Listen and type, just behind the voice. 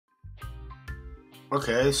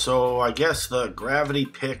Okay, so I guess the gravity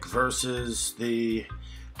pick versus the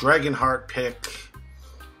Dragonheart pick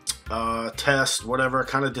test, whatever,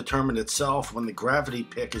 kind of determined itself when the gravity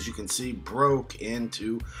pick, as you can see, broke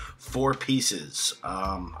into 4 pieces.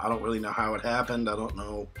 I don't really know how it happened. I don't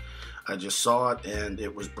know. I just saw it and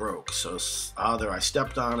it was broke. So either I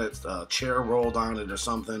stepped on it, a chair rolled on it or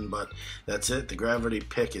something, but that's it. The gravity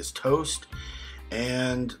pick is toast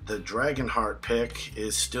and the Dragonheart pick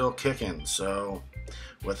is still kicking. So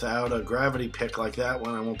without a gravity pick like that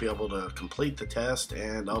one, I won't be able to complete the test,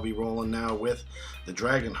 and I'll be rolling now with the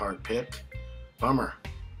Dragonheart pick. Bummer.